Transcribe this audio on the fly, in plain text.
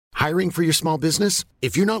Hiring for your small business?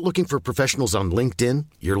 If you're not looking for professionals on LinkedIn,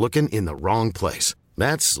 you're looking in the wrong place.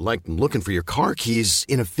 That's like looking for your car keys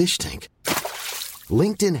in a fish tank.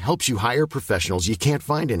 LinkedIn helps you hire professionals you can't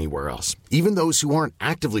find anywhere else, even those who aren't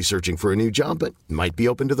actively searching for a new job but might be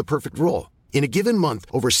open to the perfect role. In a given month,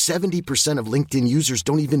 over 70% of LinkedIn users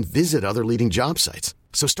don't even visit other leading job sites.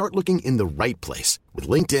 So start looking in the right place. With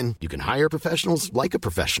LinkedIn, you can hire professionals like a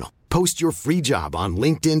professional. Post your free job on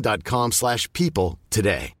linkedin.com/people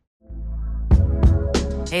today.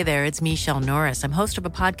 Hey there, it's Michelle Norris. I'm host of a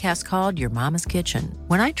podcast called Your Mama's Kitchen.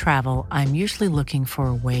 When I travel, I'm usually looking for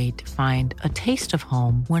a way to find a taste of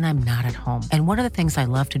home when I'm not at home. And one of the things I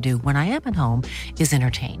love to do when I am at home is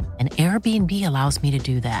entertain. And Airbnb allows me to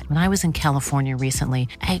do that. When I was in California recently,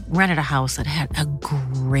 I rented a house that had a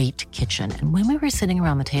great kitchen. And when we were sitting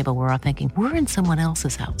around the table, we're all thinking, we're in someone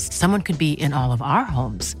else's house. Someone could be in all of our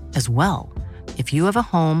homes as well. If you have a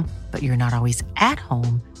home, but you're not always at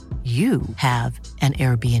home, you have an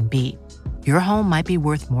Airbnb. Your home might be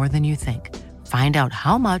worth more than you think. Find out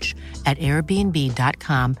how much at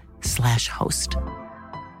airbnb.com/host.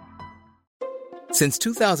 Since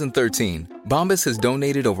 2013, Bombas has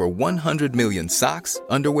donated over 100 million socks,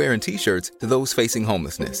 underwear, and T-shirts to those facing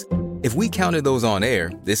homelessness. If we counted those on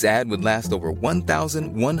air, this ad would last over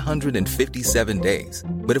 1,157 days.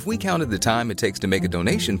 But if we counted the time it takes to make a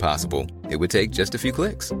donation possible, it would take just a few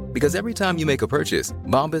clicks. Because every time you make a purchase,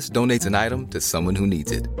 Bombas donates an item to someone who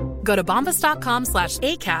needs it. Go to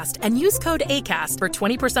bombas.com/ACAST and use code ACAST for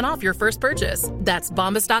 20% off your first purchase. That's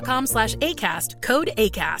bombas.com/ACAST, code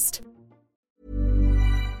ACAST.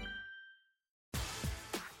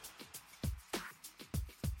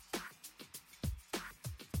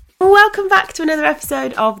 Welcome back to another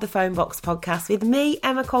episode of the Phone Box Podcast with me,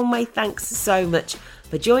 Emma Conway. Thanks so much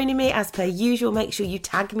for joining me. As per usual, make sure you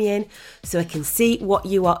tag me in so I can see what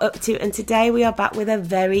you are up to. And today we are back with a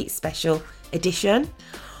very special edition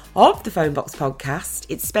of the Phone Box Podcast.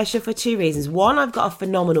 It's special for two reasons. One, I've got a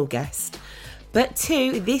phenomenal guest. But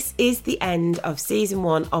two, this is the end of season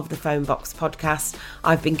 1 of the Phone Box Podcast.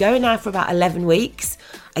 I've been going now for about 11 weeks.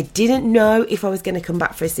 I didn't know if I was going to come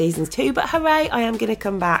back for a season 2, but hooray, I am going to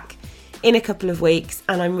come back in a couple of weeks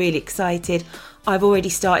and I'm really excited. I've already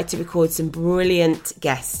started to record some brilliant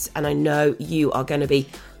guests and I know you are going to be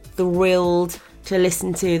thrilled to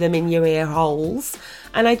listen to them in your ear holes.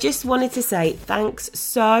 And I just wanted to say thanks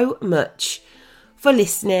so much for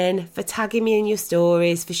listening, for tagging me in your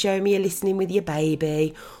stories, for showing me you're listening with your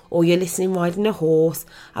baby or you're listening riding a horse.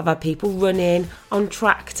 I've had people running on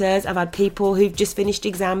tractors. I've had people who've just finished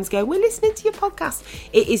exams go, we're listening to your podcast.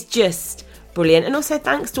 It is just brilliant. And also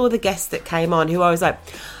thanks to all the guests that came on who I was like,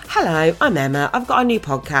 hello, I'm Emma. I've got a new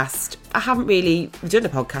podcast. I haven't really done a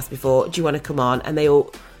podcast before. Do you want to come on? And they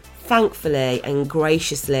all thankfully and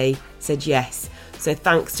graciously said yes. So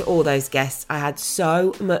thanks to all those guests. I had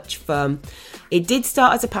so much fun. It did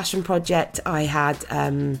start as a passion project. I had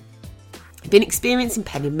been experiencing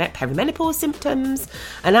perimenopause symptoms.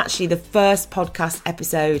 And actually the first podcast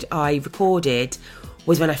episode I recorded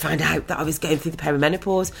was when I found out that I was going through the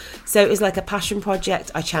perimenopause. So it was like a passion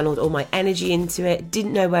project. I channeled all my energy into it.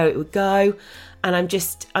 Didn't know where it would go. And I'm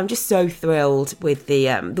just so thrilled with the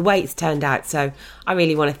way it's turned out. So I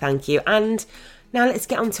really want to thank you. And now let's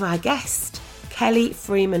get on to our guest. Kelly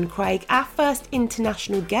Fremon Craig, our first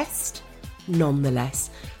international guest, nonetheless.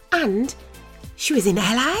 And she was in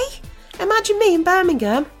LA. Imagine me in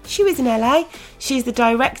Birmingham. She was in LA. She's the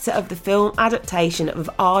director of the film adaptation of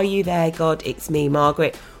Are You There, God? It's Me,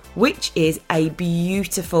 Margaret, which is a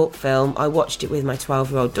beautiful film. I watched it with my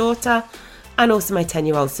 12-year-old daughter and also my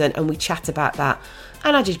 10-year-old son, and we chat about that.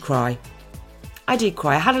 And I did cry. I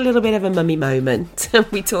had a little bit of a mummy moment.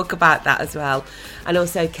 We talk about that as well. And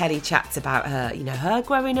also Kelly chats about her, her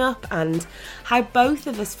growing up and how both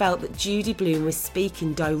of us felt that Judy Blume was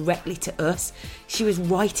speaking directly to us. She was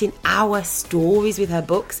writing our stories with her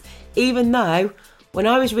books, even though when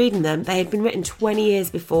I was reading them, they had been written 20 years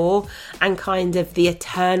before, and kind of the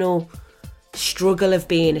eternal struggle of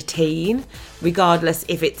being a teen, regardless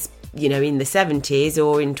if it's in the 70s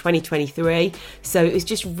or in 2023. So it was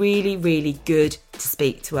just really, really good to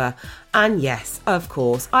speak to her. And yes, of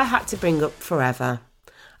course, I had to bring up Forever.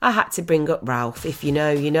 I had to bring up Ralph. If you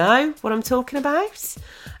know what I'm talking about.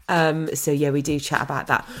 So yeah, we do chat about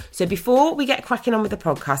that. So before we get cracking on with the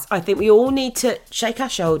podcast, I think we all need to shake our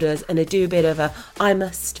shoulders and do a bit of a I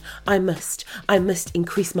must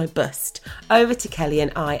increase my bust over to Kelly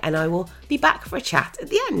and I will be back for a chat at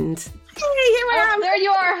the end. Hey, here I am. There you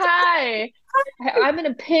are. Hi. I'm going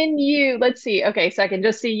to pin you. Let's see. Okay, so I can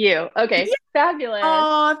just see you. Okay, yeah. Fabulous.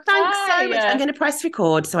 Oh, thanks so much. I'm going to press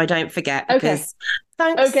record so I don't forget. Because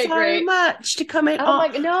Thanks Okay, so great. much to come in. Oh my,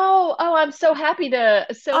 no. Oh, I'm so happy to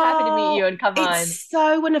meet you Oh, and come on. it's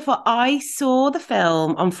so wonderful. I saw the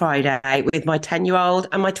film on Friday with my 10-year-old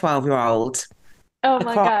and my 12-year-old. Oh I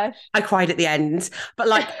my cried, gosh. I cried at the end, but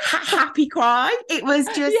like happy cry. It was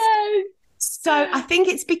just Yes. so, I think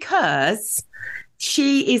it's because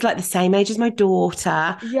she is like the same age as my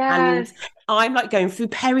daughter, and Yes. I'm like going through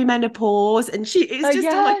perimenopause, and she is just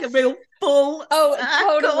in like a Yes. real full Oh,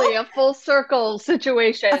 circle. totally. A full circle A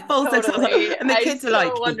situation. full circle. Totally. And the I kids are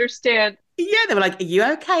like, so understand. yeah, they were like, "Are you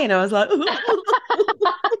okay?" And I was like, "It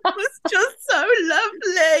was just so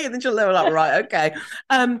lovely." And then they were like, "Right, okay."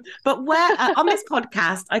 But where on this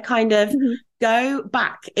podcast, I kind of Mhm. go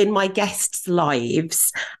back in my guests'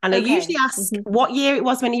 lives, and I Okay. usually ask Mhm. what year it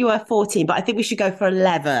was when you were 14. But I think we should go for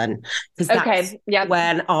 11 because that's Okay. Yep.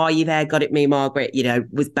 when "Are You There? Got It, Me, Margaret,"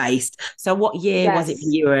 was based. So, what year was it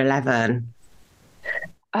when Yes. you were 11?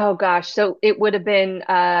 Oh gosh. So it would have been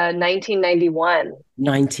 1991.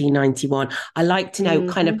 1991. I like to know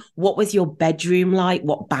kind of Hmm. what was your bedroom like?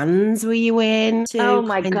 What bands were you in? Oh To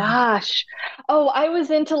my kind of gosh. Oh, I was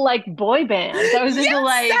into like boy bands. I was into yeah,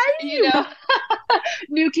 like, same.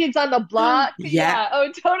 New Kids on the Block. Yeah. Yeah. Oh,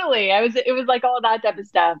 totally. It was like all that type of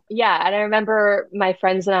stuff. Yeah. And I remember my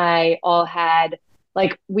friends and I all had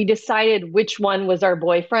like we decided which one was our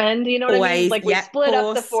boyfriend. You know what I mean? Always. Like we Yeah, of split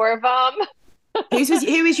up the course. four of them.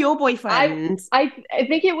 Who was your I boyfriend? I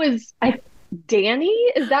think it was Danny.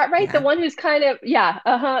 Is that right? The Yeah. one who's kind of yeah,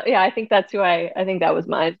 uh-huh. Yeah, I think that's who I think that was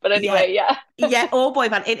mine. But Yeah. anyway, yeah. Yeah, all boy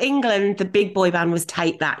band. In England, the big boy band was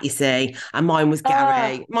Take That, you see, and mine was Uh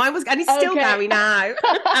Gary. And it's still okay. Gary now.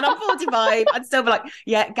 And I'm 45. I'd still be like,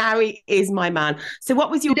 yeah, Gary is my man. So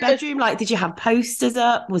what was your Yes. bedroom like? Did you have posters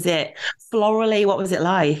up? Was it florally? What was it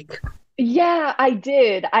like? Yeah, I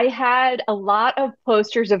did. I had a lot of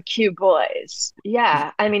posters of cute boys.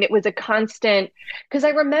 Yeah. I mean, it was a constant because I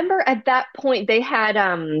remember at that point they had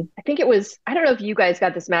I think it was I don't know if you guys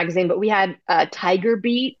got this magazine, but we had Tiger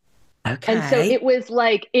Beat. And so Okay. it was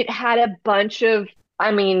like it had a bunch of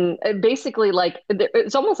I mean, basically like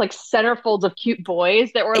it's almost like centerfolds of cute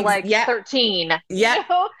boys that were like Yeah, 13, yeah.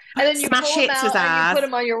 And then you Smash pull them Hits was out and you put ours.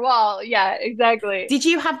 them on your wall. Yeah, exactly. Did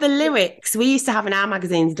you have the Yeah. lyrics? We used to have in our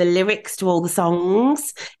magazines the lyrics to all the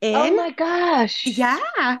songs Oh in. my gosh. Yeah,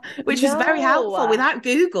 which was very helpful. No. Without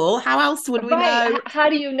Google, how else would we Right. know? How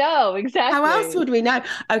do you know? How else Exactly. would we know?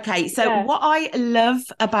 Okay, so Yeah. what I love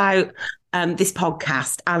about this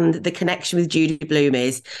podcast and the connection with Judy Blume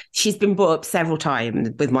is she's been brought up several times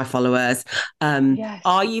with my followers. Yes.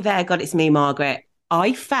 Are you there? God, it's me, Margaret.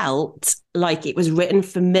 I felt like it was written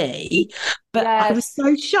for me, but I was Yes.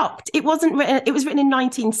 so shocked. It wasn't written, it was written in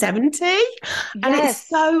 1970. And it's Yes.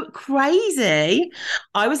 so crazy.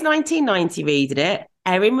 I was 1990 reading it.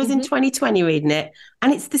 Erin was in Mhm. 2020 reading it.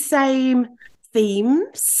 And it's the same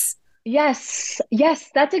themes. Yes, yes,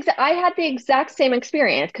 that's exact. I had the exact same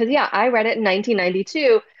experience because, yeah, I read it in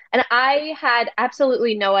 1992, and I had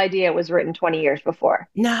absolutely no idea it was written 20 years before.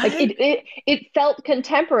 Like No? it felt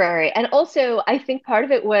contemporary, and also I think part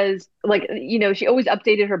of it was like she always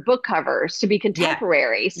updated her book covers to be Yeah.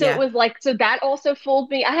 contemporary, so it Yeah. was like so that also fooled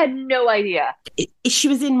me. I had no idea. She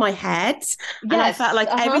was in my head and I felt Yes, like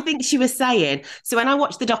uh-huh. everything she was saying. So when I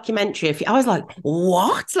watched the documentary, I was like,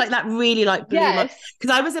 what? Like that really like blew my, Yes,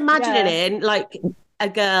 because I was imagining yeah, in like a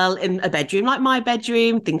girl in a bedroom, like my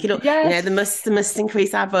bedroom, thinking, oh, yes, the must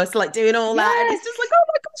increase our bust, like doing all that. And it's just like, yes, oh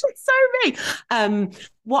my gosh, it's so me.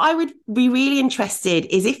 What I would be really interested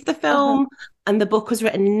is if the uh-huh. film and the book was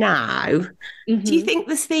written now, do you Hmm. think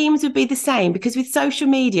the themes would be the same? Because with social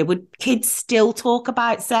media, would kids still talk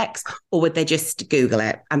about sex or would they just Google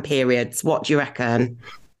it and periods? What do you reckon?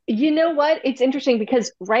 You know what? It's interesting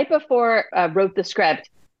because right before I wrote the script,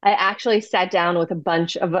 I actually sat down with a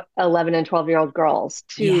bunch of 11 and 12-year-old girls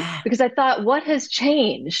to Yeah. because I thought, what has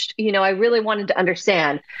changed? I really wanted to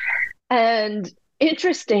understand. And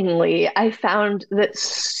interestingly, I found that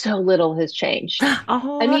so little has changed.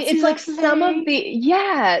 Oh, I mean, that's it's like some of lovely.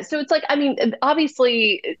 yeah. So it's like, I mean,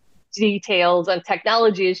 obviously details and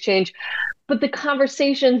technology has changed, but the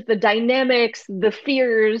conversations, the dynamics, the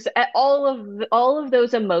fears, all of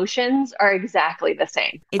those emotions are exactly the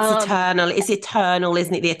same. It's eternal. It's eternal,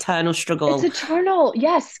 isn't it? The eternal It's struggle. eternal,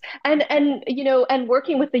 yes. And and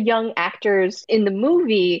working with the young actors in the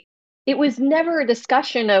movie, it was never a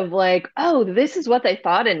discussion of like, oh, this is what they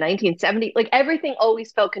thought in 1970. Like everything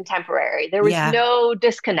always felt contemporary. There was Yeah. no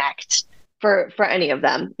disconnect for any of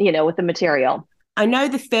them, with the material. I know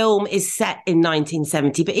the film is set in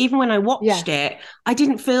 1970, but even when I watched it, I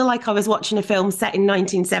didn't feel like I was watching a film set in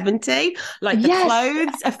 1970. Like the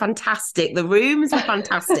clothes are fantastic. The rooms were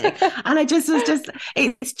fantastic. And it's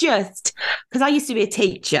just, because I used to be a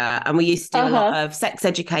teacher and we used to do a lot of sex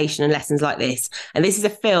education and lessons like this. And this is a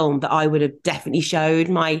film that I would have definitely showed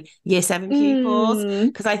my year 7 pupils,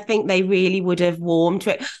 because I think they really would have warmed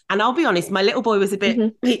to it. And I'll be honest, my little boy was a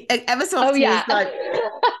bit, ever so often he was like...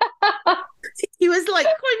 He was like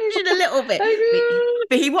cringing a little bit.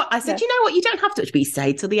 But I said, you know what? You don't have to watch, but he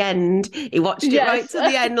stayed till the end. He watched it right till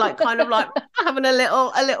the end, like kind of like having a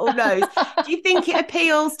little nose. Do you think it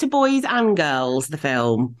appeals to boys and girls, the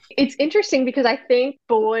film? It's interesting because I think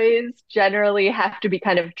boys generally have to be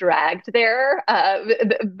kind of dragged there.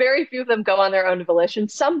 Very few of them go on their own volition.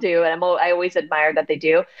 Some do, and I always admire that they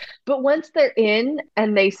do. But once they're in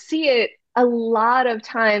and they see it, a lot of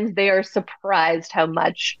times they are surprised how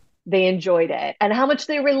much they enjoyed it and how much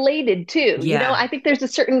they related to. You know, I think there's a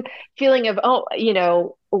certain feeling of,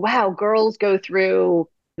 wow, girls go through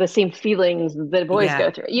the same feelings that boys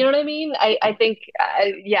go through. You know what I mean? I think,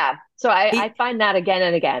 So I find that again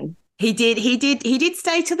and again. He did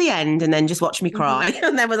stay till the end and then just watch me cry.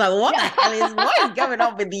 And then was like, what is going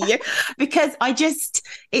on with you? Because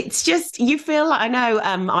it's just, you feel like, I know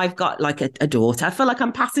I've got like a daughter. I feel like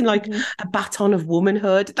I'm passing like a baton of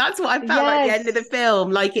womanhood. That's what I felt like at the end of the film.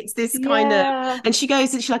 Like it's this kind of, and she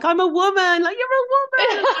goes and she's like, I'm a woman. Like, you're a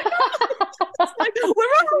woman. Like, we're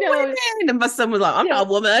all women. And my son was like, I'm not a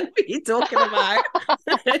woman. What are you talking about?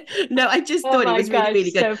 No, I just thought it was really, really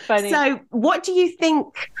good. So funny. So what do you think?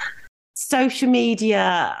 Social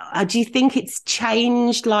media, do you think it's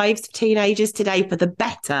changed lives of teenagers today for the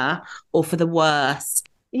better or for the worse?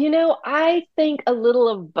 You know, I think a little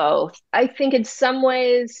of both. I think in some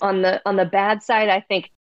ways on the bad side, I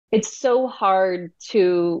think it's so hard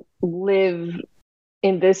to live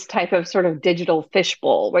in this type of sort of digital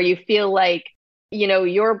fishbowl where you feel like, you know,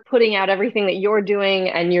 you're putting out everything that you're doing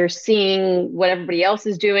and you're seeing what everybody else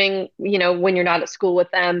is doing, you know, when you're not at school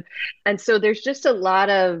with them. And so there's just a lot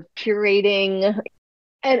of curating.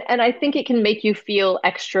 And I think it can make you feel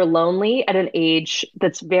extra lonely at an age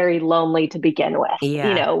that's very lonely to begin with,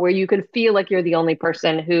 you know, where you can feel like you're the only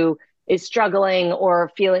person who is struggling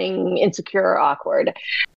or feeling insecure or awkward.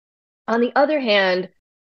 On the other hand,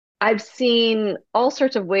 I've seen all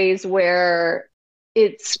sorts of ways where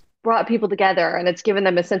it's brought people together and it's given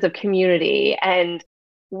them a sense of community, and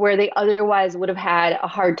where they otherwise would have had a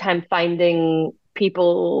hard time finding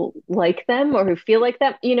people like them or who feel like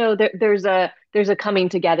them. You know, there's a coming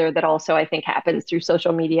together that also I think happens through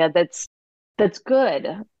social media that's good.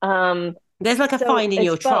 There's like a finding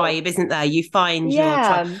your tribe, isn't there? You find your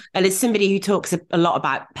tribe. And as somebody who talks a lot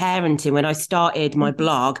about parenting, when I started my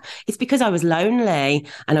blog, it's because I was lonely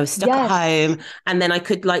and I was stuck at home. And then I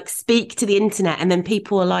could like speak to the internet and then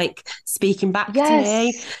people were like speaking back to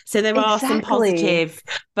me. So there are some positive,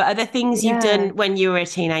 but are there things you've done when you were a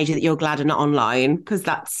teenager that you're glad are not online? Because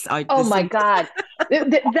that's... Oh my God.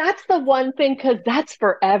 That's the one thing, because that's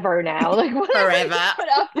forever now. Like whatever you put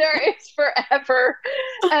up there is forever.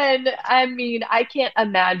 And I mean, I can't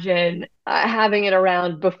imagine having it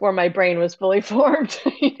around before my brain was fully formed.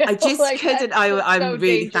 You know? I just couldn't. I'm so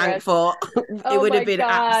really thankful. It would have been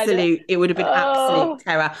absolute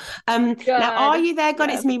terror. Now, Are You There,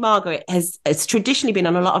 God? It's Me, Margaret it's traditionally been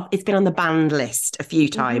on it's been on the banned list a few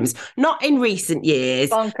times, not in recent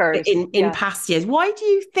years, bonkers, in past years. Why do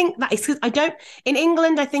you think that is? Because in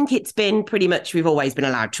England, I think it's been pretty much, we've always been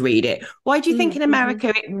allowed to read it. Why do you think in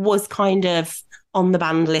America it was kind of on the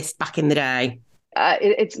banned list back in the day?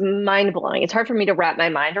 It's mind-blowing. It's hard for me to wrap my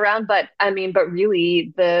mind around, but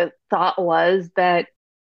really the thought was that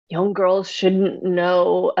young girls shouldn't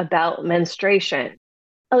know about menstruation,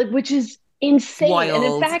 which is insane. Wild.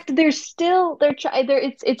 And in fact,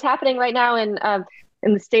 it's happening right now in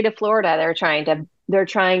the state of Florida. They're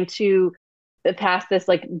trying to pass this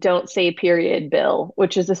like "Don't Say Period" bill,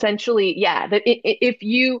 which is essentially that if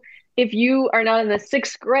you are not in the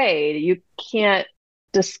 6th grade, you can't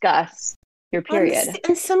discuss your period.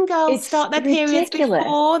 And some girls start their periods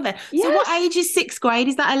before then. Yes. So what age is 6th grade?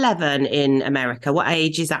 Is that 11 in America? What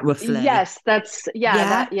age is that roughly? Yes, that's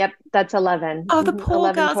that's 11. Oh, the poor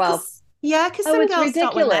 11, girls. 12. Yeah, because some girls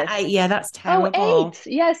start when they're 8. Yeah, that's terrible. Oh, 8.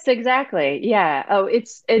 Yes, exactly. Yeah. Oh,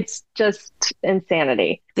 it's just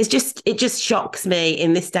insanity. It just shocks me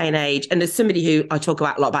in this day and age. And as somebody who I talk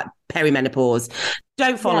about a lot about perimenopause.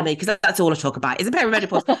 Don't follow me because that's all I talk about is the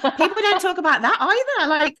perimenopause. People don't talk about that either.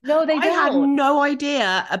 Like, no, they I had don't. no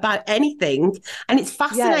idea about anything. And it's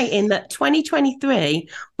fascinating that 2023,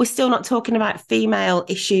 we're still not talking about female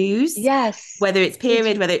issues. Yes. Whether it's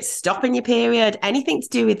period, whether it's stopping your period, anything to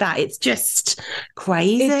do with that. It's just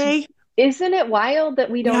crazy. Isn't it wild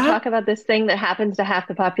that we don't talk about this thing that happens to half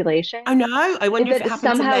the population? I know. I wonder if it happens to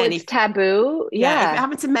men. Somehow it's taboo. Yeah. If it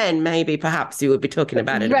happened to men, maybe perhaps you would be talking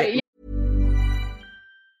about it a bit.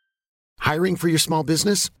 Hiring for your small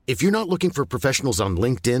business? If you're not looking for professionals on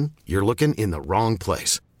LinkedIn, you're looking in the wrong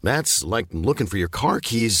place. That's like looking for your car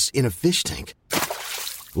keys in a fish tank.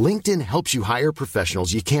 LinkedIn helps you hire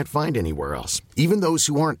professionals you can't find anywhere else, even those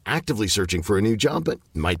who aren't actively searching for a new job but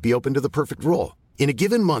might be open to the perfect role. In a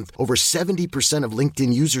given month, over 70% of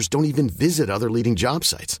LinkedIn users don't even visit other leading job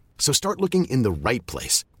sites. So start looking in the right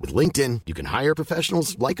place. With LinkedIn, you can hire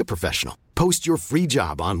professionals like a professional. Post your free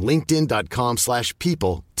job on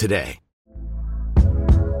linkedin.com/people today.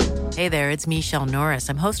 Hey there, it's Michelle Norris.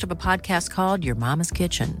 I'm host of a podcast called Your Mama's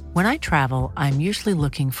Kitchen. When I travel, I'm usually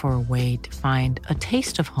looking for a way to find a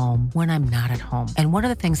taste of home when I'm not at home. And one of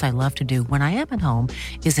the things I love to do when I am at home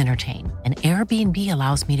is entertain. And Airbnb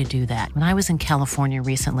allows me to do that. When I was in California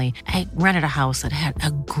recently, I rented a house that had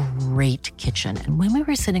a great kitchen. And when we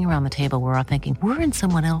were sitting around the table, we were all thinking, we're in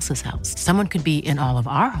someone else's house. Someone could be in all of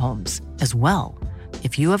our homes as well.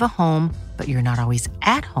 If you have a home, but you're not always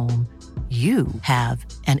at home, you have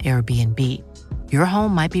an Airbnb. Your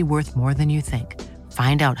home might be worth more than you think.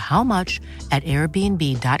 Find out how much at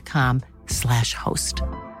airbnb.com/host.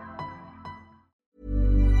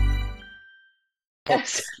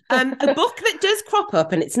 Yes. A book that does crop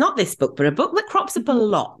up, and it's not this book, but a book that crops up a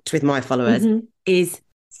lot with my followers is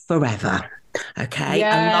Forever. Okay.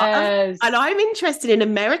 Yes. And I'm interested in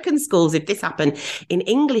American schools. If this happened in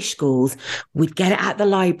English schools, we'd get it at the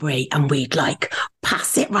library and we'd like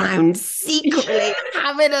pass it round secretly,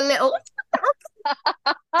 having a little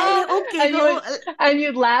giggle. And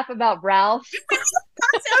you'd laugh about Ralph.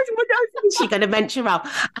 She's going to mention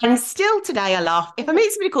Ralph. And still today I laugh. If I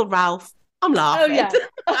meet somebody called Ralph, I'm laughing. Oh, yeah.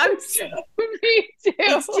 Me too.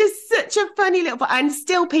 It's just such a funny little, and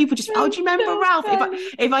still people just, do you remember Ralph?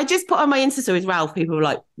 If I just put on my Insta stories Ralph, people were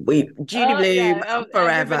like, Judy Blume,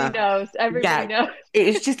 Forever. Everybody knows.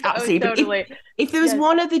 It's just absolutely. Totally. If there was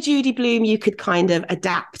one of the Judy Blume you could kind of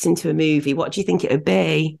adapt into a movie, what do you think it would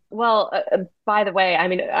be? Well, by the way, I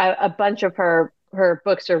mean, a bunch of her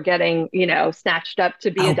books are getting, snatched up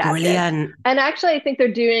to be adapted. Brilliant. And actually, I think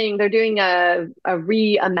they're doing a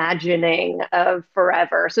reimagining of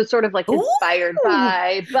Forever. So it's sort of like inspired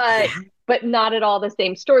by, but not at all the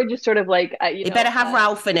same story. Just sort of like, it better have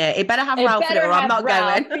Ralph in it. It better have Ralph in it, or I'm not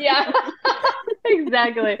going. Yeah,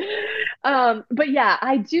 exactly. But yeah,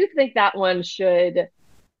 I do think that one should.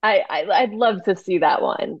 I'd love to see that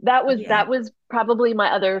one. That was probably my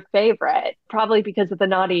other favorite, probably because of the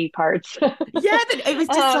naughty parts. It was just like it was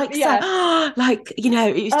just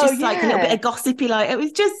like a little bit of gossipy. Like it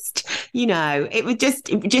was just,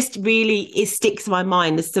 it just really sticks in my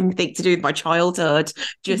mind as something to do with my childhood.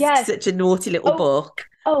 Just such a naughty little book.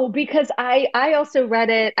 Oh, because I also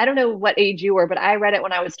read it. I don't know what age you were, but I read it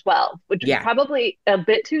when I was 12, which is probably a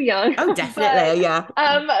bit too young. Oh, definitely,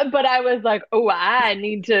 But I was like, I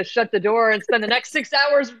need to shut the door and spend the next 6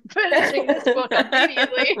 hours finishing this book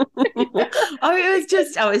immediately. It was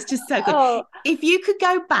just so good. Oh. If you could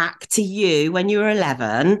go back to you when you were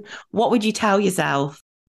 11, what would you tell yourself?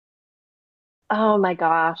 Oh my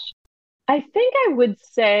gosh. I think I would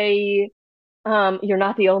say, you're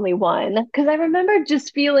not the only one, because I remember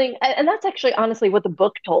just feeling, and that's actually honestly what the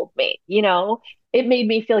book told me. It made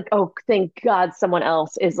me feel like, oh, thank God someone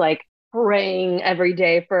else is like praying every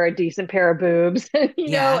day for a decent pair of boobs,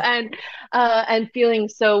 and feeling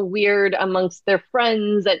so weird amongst their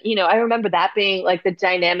friends. And I remember that being like the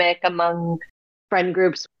dynamic among friend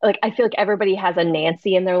groups. Like I feel like everybody has a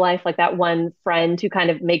Nancy in their life, like that one friend who kind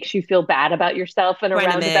of makes you feel bad about yourself in a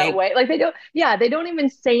roundabout way. Like they don't even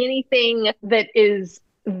say anything that is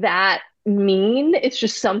that mean. It's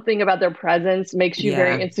just something about their presence makes you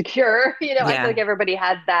very insecure. I feel like everybody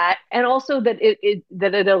has that. And also that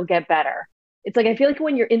it'll get better. It's like I feel like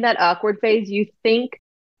when you're in that awkward phase, you think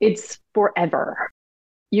it's forever.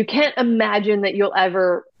 You can't imagine that you'll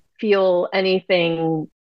ever feel anything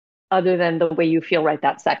other than the way you feel right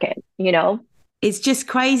that second, It's just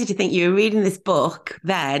crazy to think you were reading this book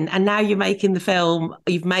then, and now you're making the film.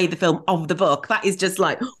 You've made the film of the book. That is just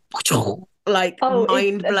like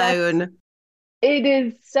mind blown. It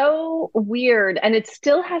is so weird, and it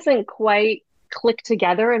still hasn't quite clicked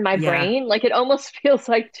together in my brain. Like it almost feels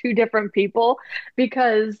like two different people,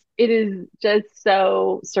 because it is just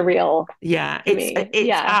so surreal. Yeah, to me. it's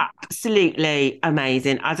absolutely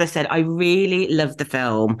amazing. As I said, I really love the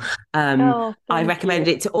film. Oh, I thank recommended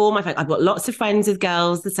you. it to all my friends. I've got lots of friends with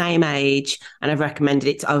girls the same age, and I've recommended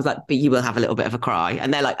it to, I was like, but you will have a little bit of a cry.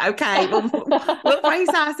 And they're like, okay, we'll brace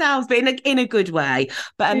ourselves, but in a good way.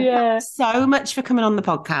 But Yeah. thanks so much for coming on the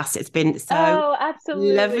podcast. It's been so Oh,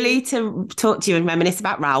 lovely absolutely. to talk to you and reminisce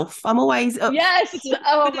about Ralph. I'm always up Yes. for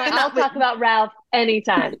Oh my, doing I'll that with talk about Ralph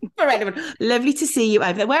anytime. for anyone. Lovely to see you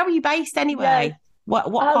over there. Where are you based Yes. anyway? What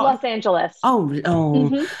part Los of Angeles. Oh,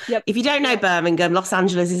 Yep. if you don't know Yep. Birmingham, Los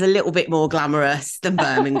Angeles is a little bit more glamorous than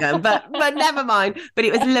Birmingham, but never mind. But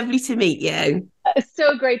it was lovely to meet you.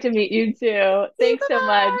 So great to meet you too. Thanks so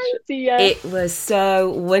much. Bye-bye. See ya. It was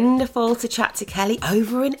so wonderful to chat to Kelly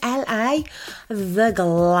over in LA. The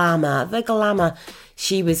glamour, the glamour.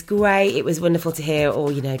 She was great. It was wonderful to hear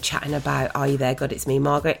all, chatting about Are You There, God, It's Me,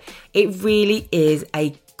 Margaret. It really is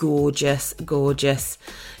a gorgeous,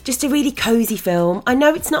 just a really cozy film. I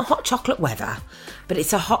know it's not hot chocolate weather, but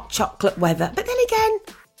it's a hot chocolate weather. But then again,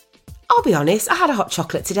 I'll be honest, I had a hot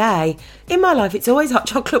chocolate today. In my life, it's always hot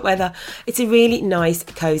chocolate weather. It's a really nice,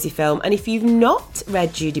 cosy film. And if you've not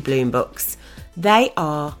read Judy Blume books, they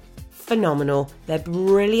are phenomenal. They're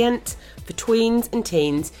brilliant for tweens and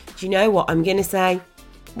teens. Do you know what I'm going to say?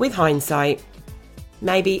 With hindsight,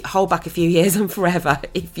 maybe hold back a few years and forever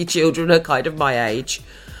if your children are kind of my age.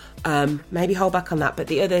 Maybe hold back on that. But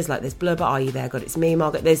the others, like there's Blubber, Are You There, God, It's Me,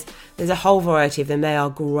 Margaret. There's a whole variety of them. They are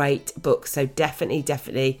great books. So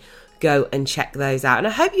definitely go and check those out. And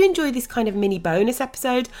I hope you enjoyed this kind of mini bonus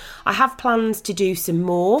episode. I have plans to do some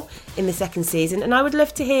more in the second season, and I would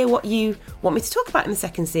love to hear what you want me to talk about in the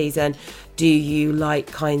second season. Do you like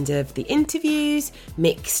kind of the interviews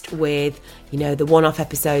mixed with, the one-off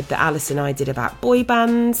episode that Alice and I did about boy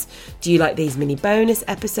bands? Do you like these mini bonus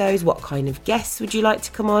episodes? What kind of guests would you like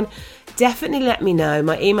to come on? Definitely let me know.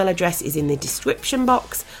 My email address is in the description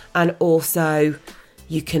box, and also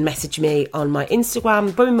you can message me on my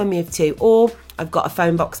Instagram, Blume Mummy of Two, or I've got a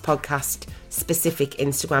Phone Box Podcast specific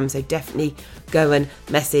Instagram, so definitely go and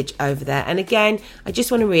message over there. And again, I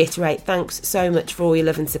just want to reiterate, thanks so much for all your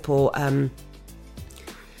love and support.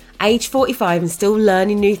 Age 45 and still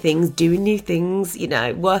learning new things, doing new things,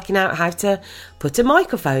 working out how to put a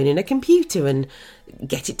microphone in a computer and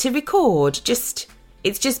get it to record.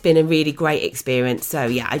 It's just been a really great experience. So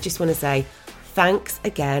yeah, I just want to say thanks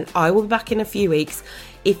again. I will be back in a few weeks.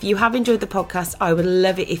 If you have enjoyed the podcast, I would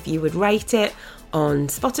love it if you would rate it on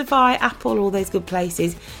Spotify, Apple, all those good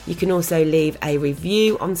places. You can also leave a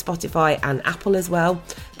review on Spotify and Apple as well.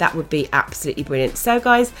 That would be absolutely brilliant. So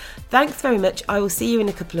guys, thanks very much. I will see you in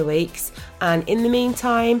a couple of weeks. And in the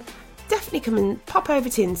meantime, definitely come and pop over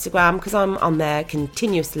to Instagram, because I'm on there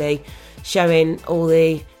continuously showing all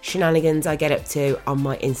the shenanigans I get up to on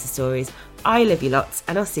my Insta stories. I love you lots,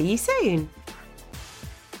 and I'll see you soon.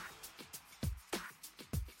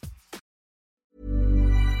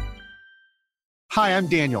 Hi, I'm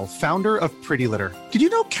Daniel, founder of Pretty Litter. Did you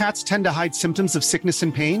know cats tend to hide symptoms of sickness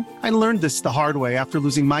and pain? I learned this the hard way after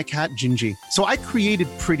losing my cat, Gingy. So I created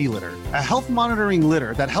Pretty Litter, a health monitoring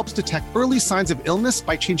litter that helps detect early signs of illness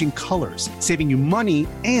by changing colors, saving you money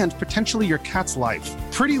and potentially your cat's life.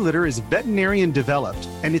 Pretty Litter is veterinarian developed,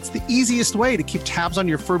 and it's the easiest way to keep tabs on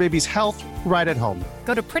your fur baby's health right at home.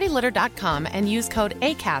 Go to prettylitter.com and use code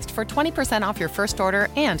ACAST for 20% off your first order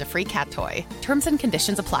and a free cat toy. Terms and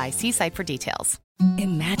conditions apply. See site for details.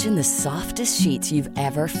 Imagine the softest sheets you've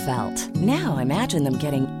ever felt. Now imagine them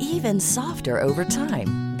getting even softer over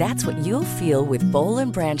time. That's what you'll feel with Boll &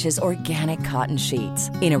 Branch's organic cotton sheets.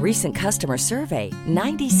 In a recent customer survey,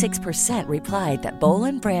 96% replied that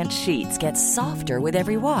Boll & Branch sheets get softer with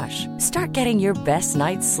every wash. Start getting your best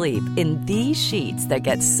night's sleep in these sheets that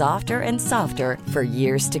get softer and softer for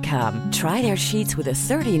years to come. Try their sheets with a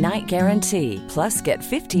 30-night guarantee. Plus, get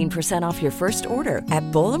 15% off your first order at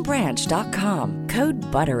bollandbranch.com. Code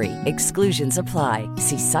BUTTERY. Exclusions apply.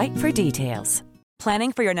 See site for details.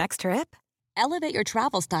 Planning for your next trip? Elevate your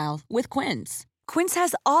travel style with Quince. Quince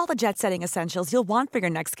has all the jet-setting essentials you'll want for your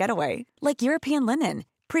next getaway, like European linen,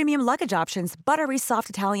 premium luggage options, buttery soft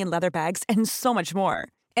Italian leather bags, and so much more.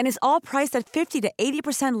 And is all priced at 50 to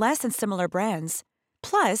 80% less than similar brands.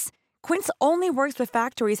 Plus, Quince only works with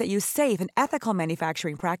factories that use safe and ethical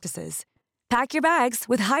manufacturing practices. Pack your bags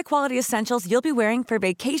with high-quality essentials you'll be wearing for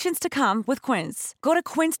vacations to come with Quince. Go to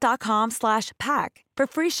quince.com/pack for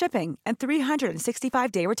free shipping and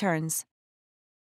 365-day returns.